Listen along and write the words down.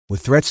With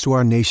threats to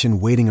our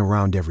nation waiting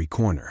around every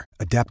corner,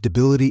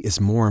 adaptability is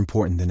more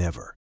important than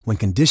ever. When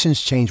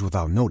conditions change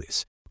without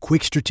notice,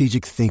 quick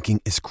strategic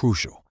thinking is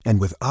crucial.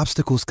 And with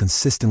obstacles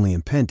consistently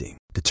impending,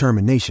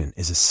 determination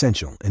is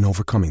essential in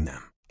overcoming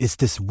them. It's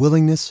this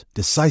willingness,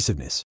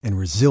 decisiveness, and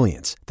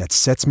resilience that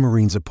sets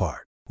Marines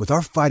apart. With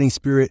our fighting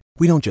spirit,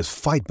 we don't just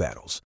fight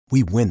battles,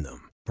 we win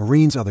them.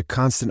 Marines are the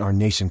constant our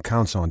nation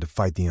counts on to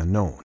fight the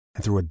unknown.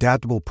 And through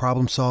adaptable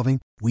problem solving,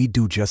 we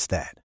do just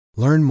that.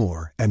 Learn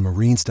more at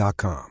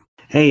marines.com.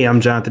 Hey, I'm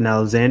Jonathan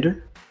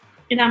Alexander.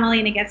 And I'm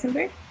Elena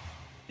Getzenberg.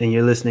 And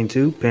you're listening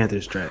to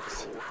Panthers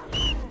Tracks.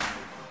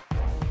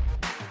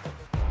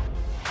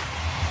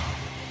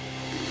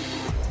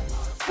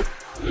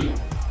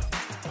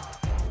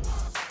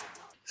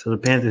 So the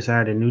Panthers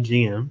hired a new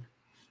GM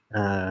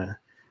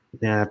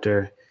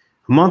after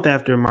a month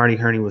after Marty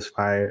Hurney was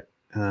fired.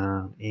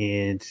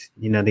 And,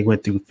 they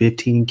went through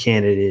 15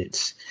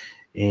 candidates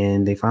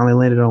and they finally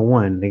landed on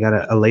one. They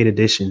got a late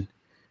addition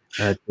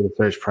to the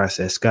search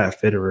process, Scott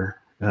Fitterer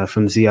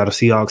from the Seattle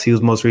Seahawks. He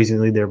was most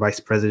recently their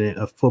vice president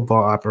of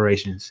football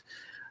operations.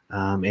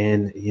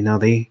 And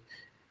they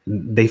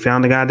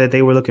found the guy that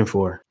they were looking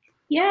for.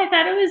 Yeah, I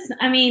thought it was,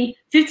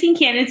 15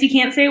 candidates, you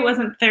can't say it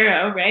wasn't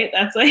thorough, right?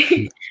 That's like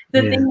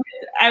the thing.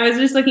 I was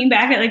just looking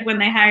back at when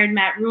they hired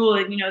Matt Rule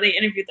and, they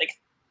interviewed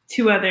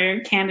 2 other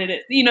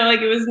candidates,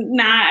 it was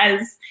not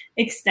as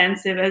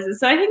extensive as it.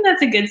 So I think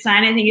that's a good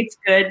sign. I think it's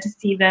good to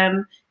see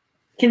them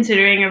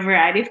considering a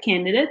variety of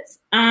candidates.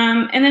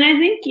 And then I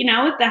think,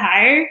 with the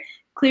hire,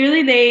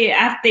 clearly they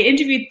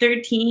interviewed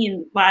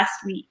 13 last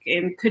week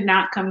and could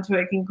not come to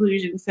a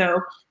conclusion. So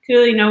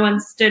clearly no one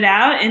stood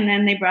out. And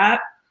then they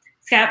brought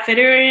Scott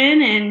Fitterer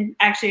in and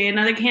actually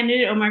another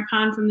candidate, Omar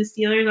Khan from the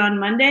Steelers on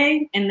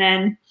Monday. And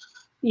then,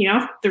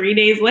 3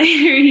 days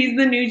later, he's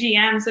the new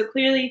GM. So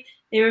clearly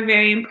they were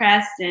very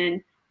impressed.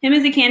 And him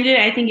as a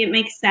candidate, I think it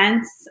makes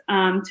sense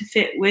to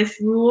fit with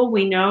Rule.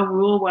 We know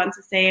Rule wants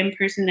to stay in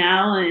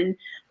personnel and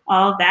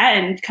all of that.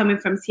 And coming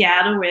from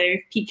Seattle, where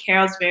Pete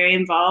Carroll's very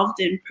involved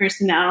in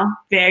personnel,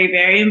 very,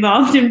 very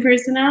involved in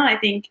personnel, I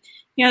think,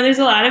 there's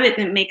a lot of it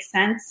that makes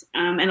sense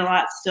and a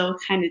lot still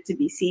kind of to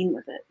be seen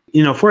with it.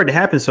 For it to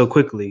happen so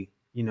quickly,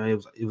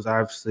 it was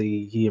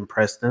obviously he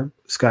impressed them.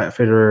 Scott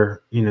Fitterer,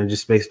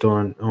 just based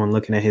on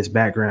looking at his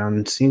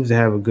background, seems to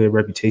have a good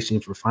reputation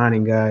for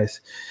finding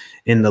guys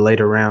in the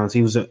later rounds.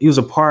 He was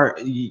a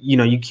part,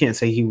 you can't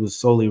say he was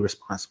solely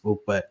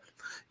responsible, but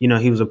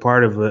he was a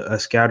part of a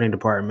scouting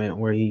department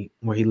where he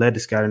led the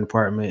scouting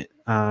department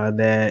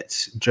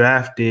that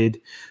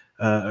drafted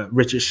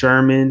Richard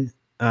Sherman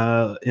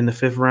in the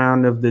 5th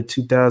round of the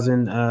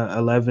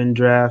 2011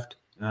 draft,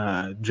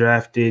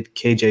 drafted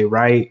KJ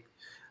Wright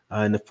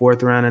in the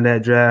 4th round of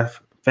that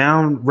draft,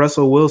 found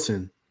Russell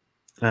Wilson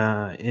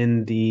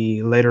in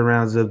the later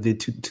rounds of the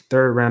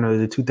 3rd round of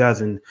the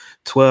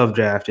 2012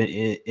 draft.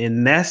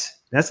 And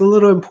that's a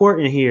little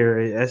important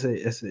here. That's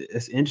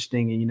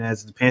interesting. And,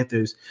 as the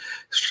Panthers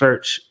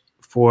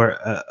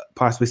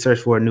possibly search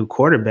for a new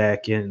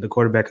quarterback and the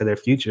quarterback of their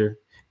future,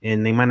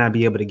 and they might not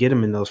be able to get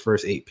him in those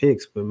first 8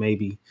 picks, but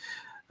maybe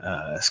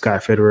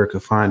Scott Fitterer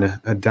could find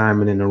a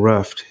diamond in the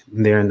rough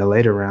there in the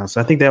later rounds.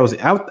 So I think I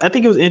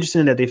think it was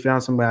interesting that they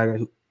found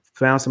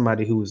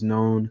somebody who was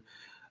known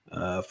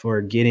for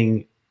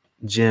getting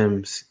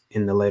gems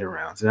in the later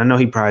rounds. And I know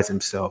he prides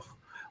himself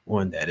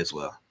on that as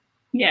well.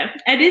 Yeah,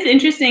 it is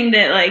interesting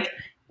that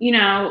we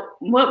kind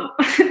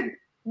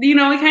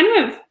of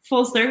went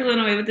full circle in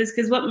a way with this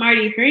because what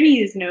Marty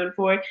Hurney is known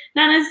for,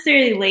 not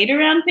necessarily later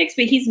round picks,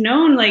 but he's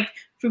known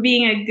for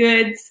being a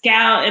good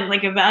scout and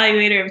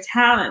evaluator of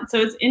talent. So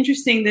it's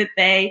interesting that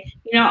they,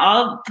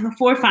 all the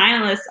 4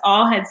 finalists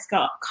all had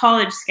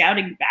college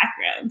scouting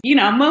backgrounds.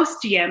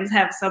 Most GMs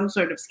have some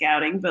sort of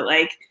scouting, but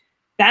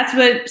that's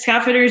what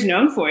Scott Fitterer is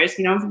known for. Is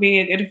known for being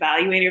a good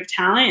evaluator of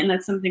talent, and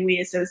that's something we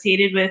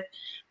associated with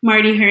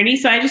Marty Hurney.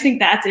 So I just think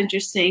that's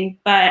interesting.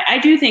 But I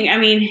do think,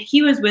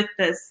 he was with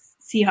the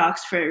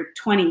Seahawks for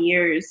 20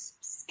 years,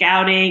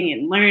 scouting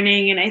and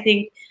learning, and I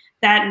think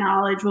that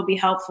knowledge will be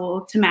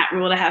helpful to Matt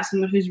Rule to have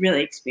someone who's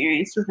really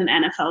experienced with an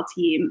NFL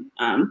team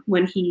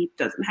when he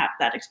doesn't have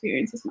that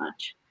experience as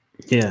much.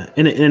 Yeah,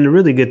 and the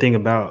really good thing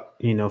about,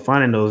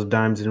 finding those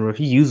dimes in the rough,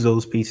 he used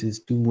those pieces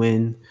to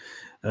win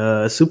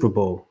a Super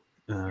Bowl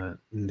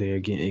there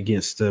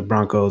against the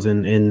Broncos,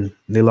 and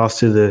they lost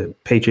to the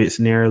Patriots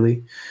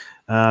narrowly.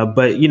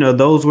 But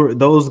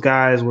those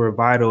guys were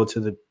vital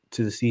to the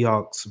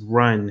Seahawks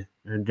run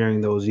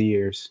during those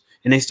years.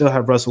 And they still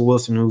have Russell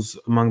Wilson, who's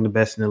among the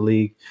best in the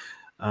league.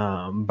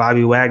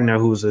 Bobby Wagner,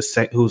 who's a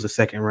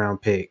 2nd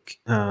round pick,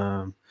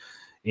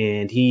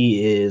 and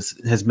he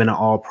has been an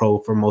All-Pro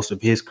for most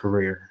of his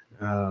career.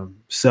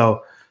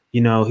 So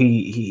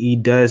he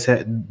does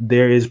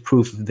there is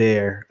proof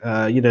there.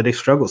 They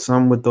struggled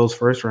some with those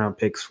 1st round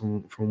picks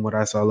from what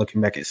I saw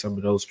looking back at some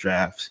of those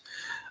drafts.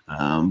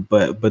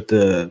 But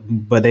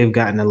they've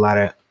gotten a lot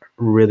of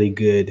really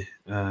good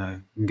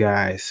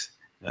guys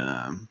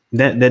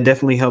that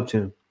definitely helped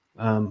him.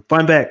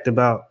 Fun fact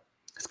about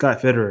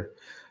Scott Fitterer,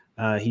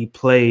 he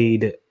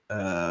played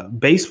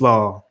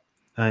baseball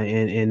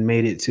and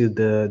made it to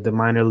the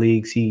minor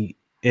leagues.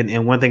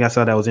 And one thing I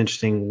saw that was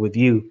interesting with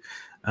you,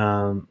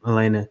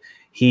 Elena,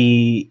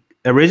 he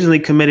originally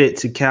committed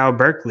to Cal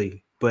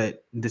Berkeley,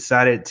 but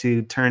decided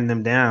to turn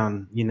them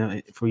down. You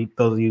know, for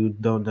those of you who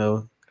don't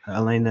know,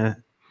 Elena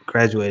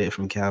graduated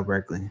from Cal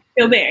Berkeley.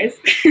 Go Bears.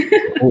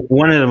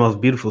 One of the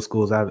most beautiful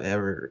schools I've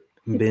ever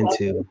been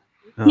to.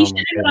 He should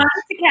have gone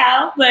to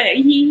Cal, but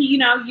he,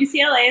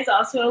 UCLA is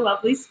also a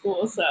lovely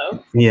school.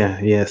 So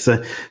yeah.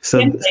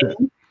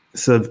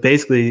 So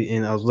basically,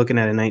 and I was looking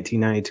at a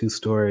 1992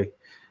 story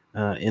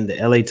in the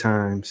LA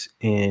Times,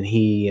 and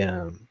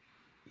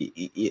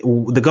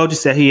the coach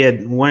said he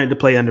had wanted to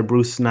play under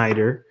Bruce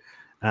Snyder,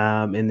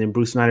 and then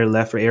Bruce Snyder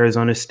left for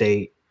Arizona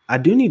State. I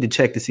do need to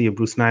check to see if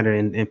Bruce Snyder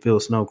and Phil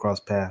Snow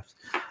crossed paths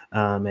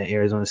at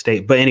Arizona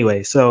State. But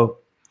anyway, so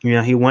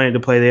he wanted to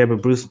play there,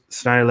 but Bruce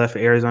Snyder left for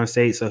Arizona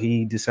State, so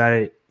he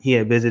decided he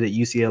had visited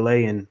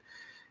UCLA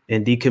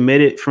and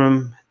decommitted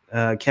from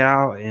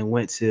Cal and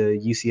went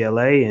to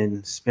UCLA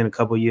and spent a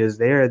couple years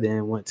there.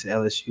 Then went to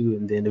LSU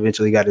and then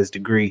eventually got his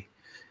degree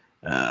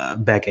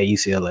back at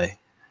UCLA.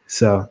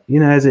 So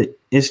has an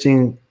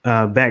interesting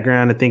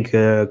background. I think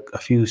a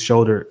few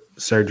shoulder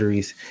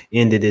surgeries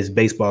ended his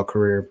baseball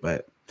career,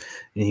 but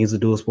he's a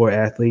dual sport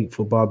athlete,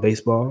 football,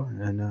 baseball,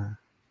 and I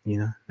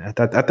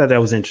thought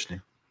that was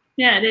interesting.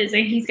 Yeah, it is.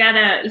 Like he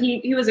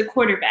was a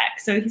quarterback,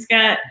 so he's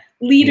got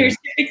leadership.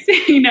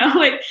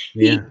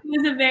 Yeah.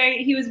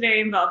 He was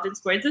very involved in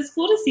sports. It's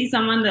cool to see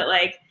someone that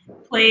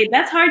played.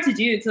 That's hard to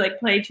do, to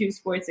play two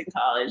sports in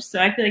college. So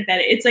I feel like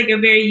that it's a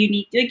very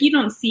unique. You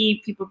don't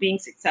see people being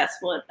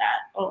successful at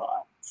that a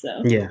lot.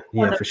 So yeah,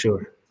 for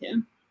sure.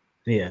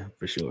 Yeah,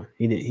 for sure.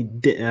 He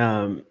did,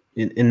 and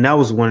that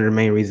was one of the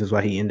main reasons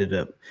why he ended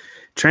up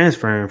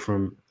transferring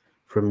from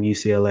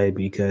UCLA,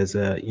 because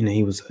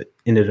he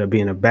ended up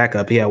being a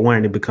backup. He had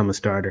wanted to become a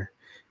starter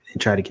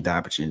and try to get the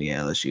opportunity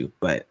at LSU.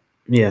 But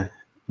yeah,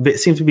 it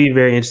seems to be a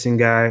very interesting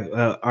guy.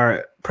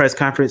 Our press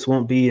conference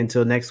won't be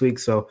until next week,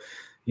 so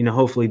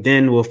hopefully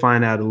then we'll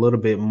find out a little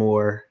bit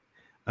more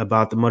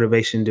about the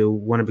motivation to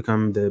want to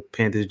become the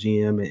Panthers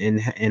GM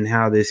and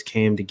how this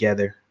came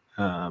together.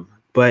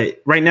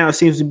 But right now it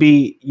seems to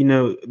be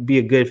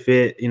a good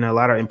fit. A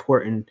lot of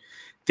important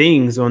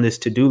things on this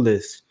to-do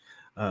list.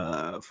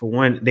 For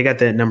one, they got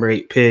that number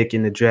 8 pick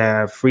in the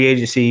draft. Free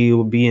agency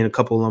will be in a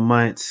couple of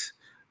months.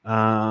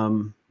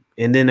 And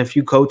then a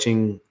few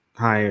coaching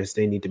hires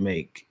they need to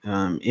make.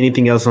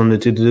 Anything else on the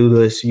to-do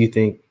list you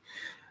think,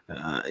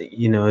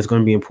 is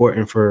going to be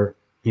important for,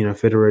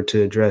 Fitterer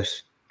to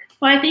address?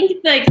 Well, I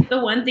think the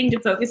one thing to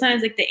focus on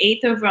is the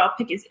 8th overall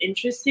pick is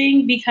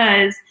interesting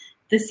because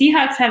the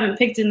Seahawks haven't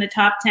picked in the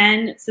top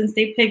 10 since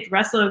they picked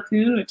Russell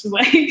Okung, which is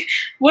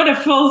what a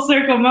full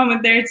circle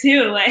moment there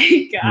too.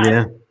 God.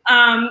 Yeah.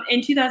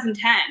 In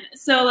 2010.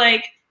 So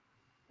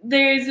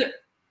there's,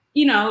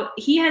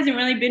 he hasn't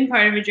really been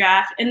part of a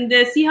draft, and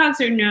the Seahawks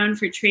are known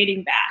for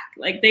trading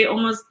back. They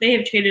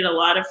have traded a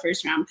lot of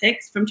first round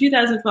picks from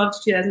 2012 to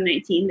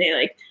 2019.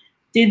 They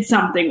did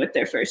something with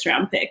their first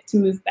round pick to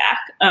move back,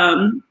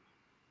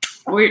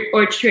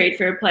 or trade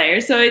for a player.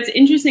 So it's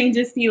interesting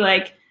to see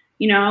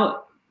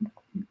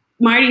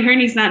Marty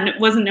Hurney's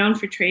wasn't known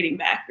for trading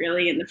back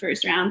really in the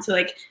first round.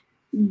 So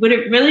would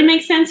it really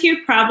make sense here?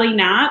 Probably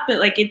not.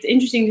 But it's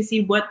interesting to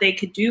see what they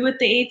could do with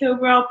the 8th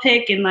overall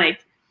pick. And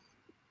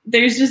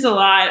there's just a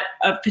lot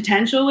of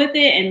potential with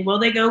it. And will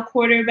they go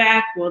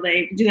quarterback? Do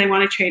they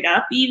want to trade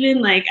up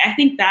even? I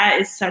think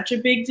that is such a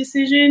big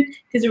decision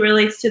because it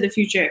relates to the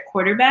future at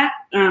quarterback.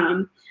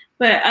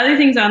 But other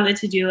things on the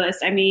to-do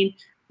list,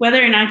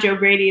 whether or not Joe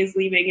Brady is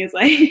leaving is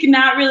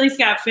not really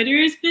Scott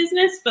Fitterer's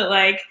business, but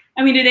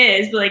it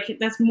is, but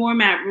that's more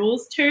Matt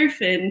Rule's turf.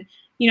 And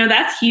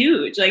that's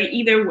huge.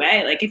 Either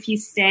way, if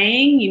he's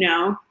staying,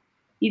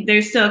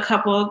 there's still a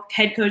couple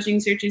head coaching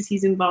searches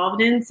he's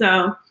involved in.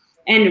 So,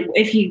 and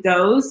if he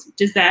goes,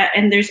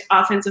 and there's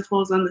offensive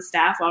holes on the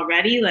staff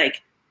already,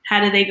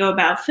 how do they go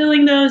about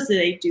filling those? Do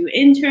they do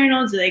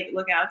internal? Do they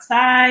look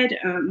outside?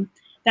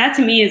 That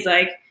to me is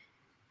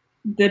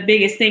the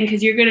biggest thing,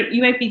 because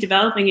you might be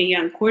developing a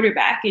young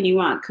quarterback and you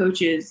want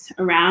coaches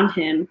around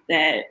him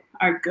that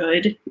are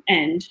good,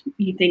 and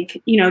you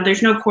think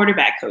there's no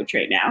quarterback coach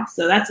right now,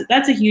 so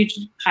that's a huge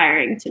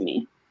hiring to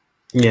me.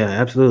 Yeah,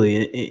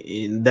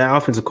 absolutely. That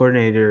offensive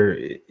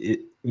coordinator,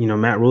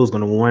 Matt Rule is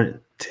going to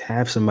want to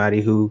have somebody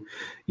who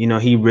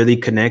he really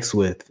connects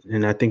with,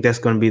 and I think that's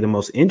going to be the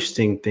most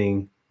interesting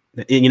thing.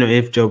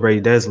 If Joe Brady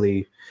does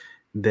leave,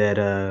 that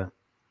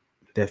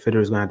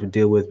Fitterer is going to have to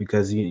deal with,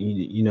 because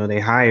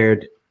they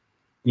hired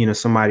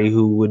somebody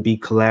who would be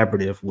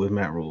collaborative with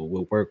Matt Rule,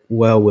 would work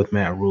well with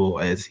Matt Rule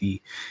as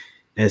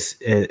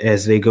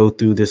they go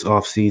through this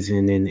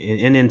offseason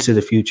and into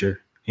the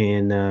future.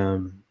 And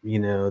the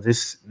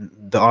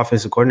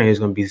offensive coordinator is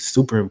going to be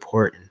super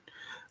important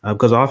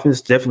because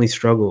offense definitely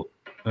struggled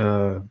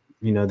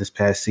this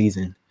past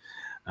season.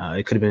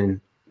 It could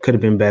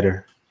have been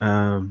better.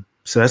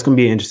 So that's going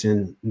to be an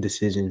interesting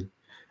decision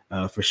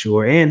for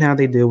sure, and how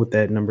they deal with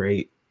that number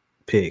 8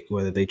 pick,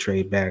 whether they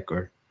trade back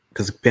or,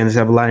 because the Panthers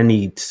have a lot of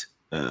needs,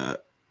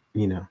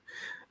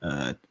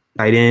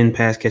 Tight end,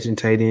 pass catching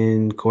tight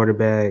end,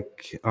 quarterback,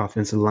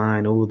 offensive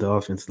line. Oh, the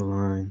offensive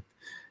line,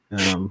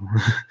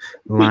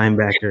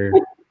 linebacker,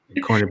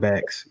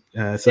 cornerbacks.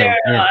 So there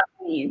are a lot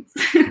of needs.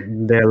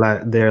 there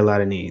are a lot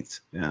of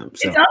needs.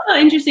 It's also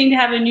interesting to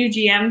have a new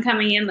GM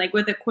coming in, like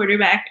with a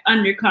quarterback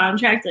under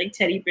contract, like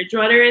Teddy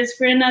Bridgewater is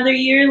for another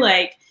year.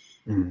 Like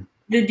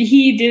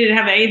he didn't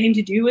have anything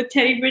to do with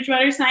Teddy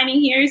Bridgewater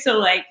signing here, so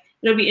like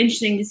it'll be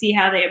interesting to see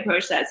how they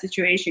approach that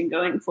situation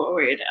going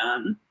forward.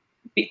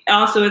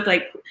 Also with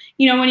like,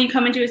 when you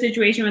come into a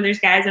situation where there's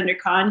guys under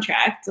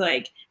contract,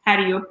 like how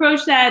do you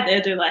approach that?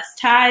 Are there less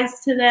ties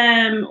to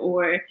them,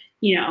 or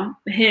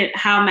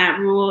how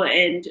Matt Rule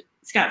and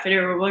Scott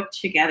Fitterer will work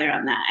together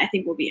on that? I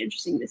think will be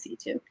interesting to see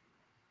too.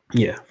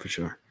 Yeah, for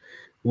sure.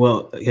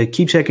 Well,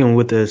 keep checking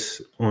with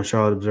us on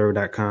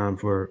CharlotteObserver.com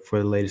for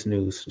the latest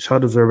news.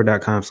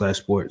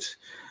 CharlotteObserver.com/sports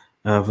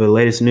for the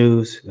latest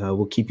news.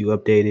 We'll keep you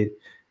updated.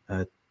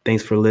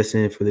 Thanks for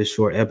listening for this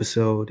short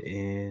episode,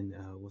 and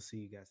we'll see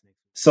you guys next week.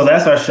 So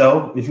that's our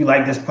show. If you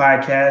like this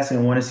podcast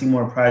and want to see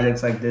more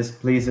projects like this,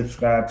 please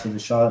subscribe to the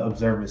Charlotte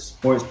Observer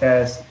Sports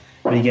Pass,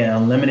 where you get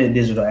unlimited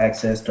digital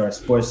access to our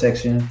sports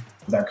section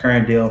with our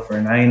current deal for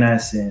 99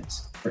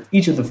 cents for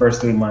each of the first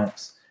 3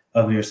 months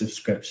of your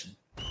subscription.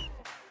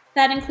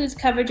 That includes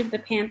coverage of the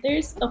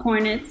Panthers, the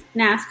Hornets,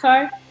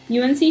 NASCAR,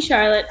 UNC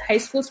Charlotte, high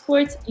school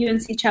sports,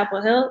 UNC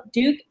Chapel Hill,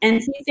 Duke,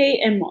 NC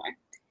State, and more.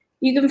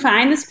 You can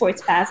find the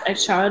Sports Pass at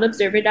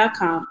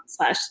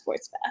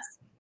charlotteobserver.com/sportspass.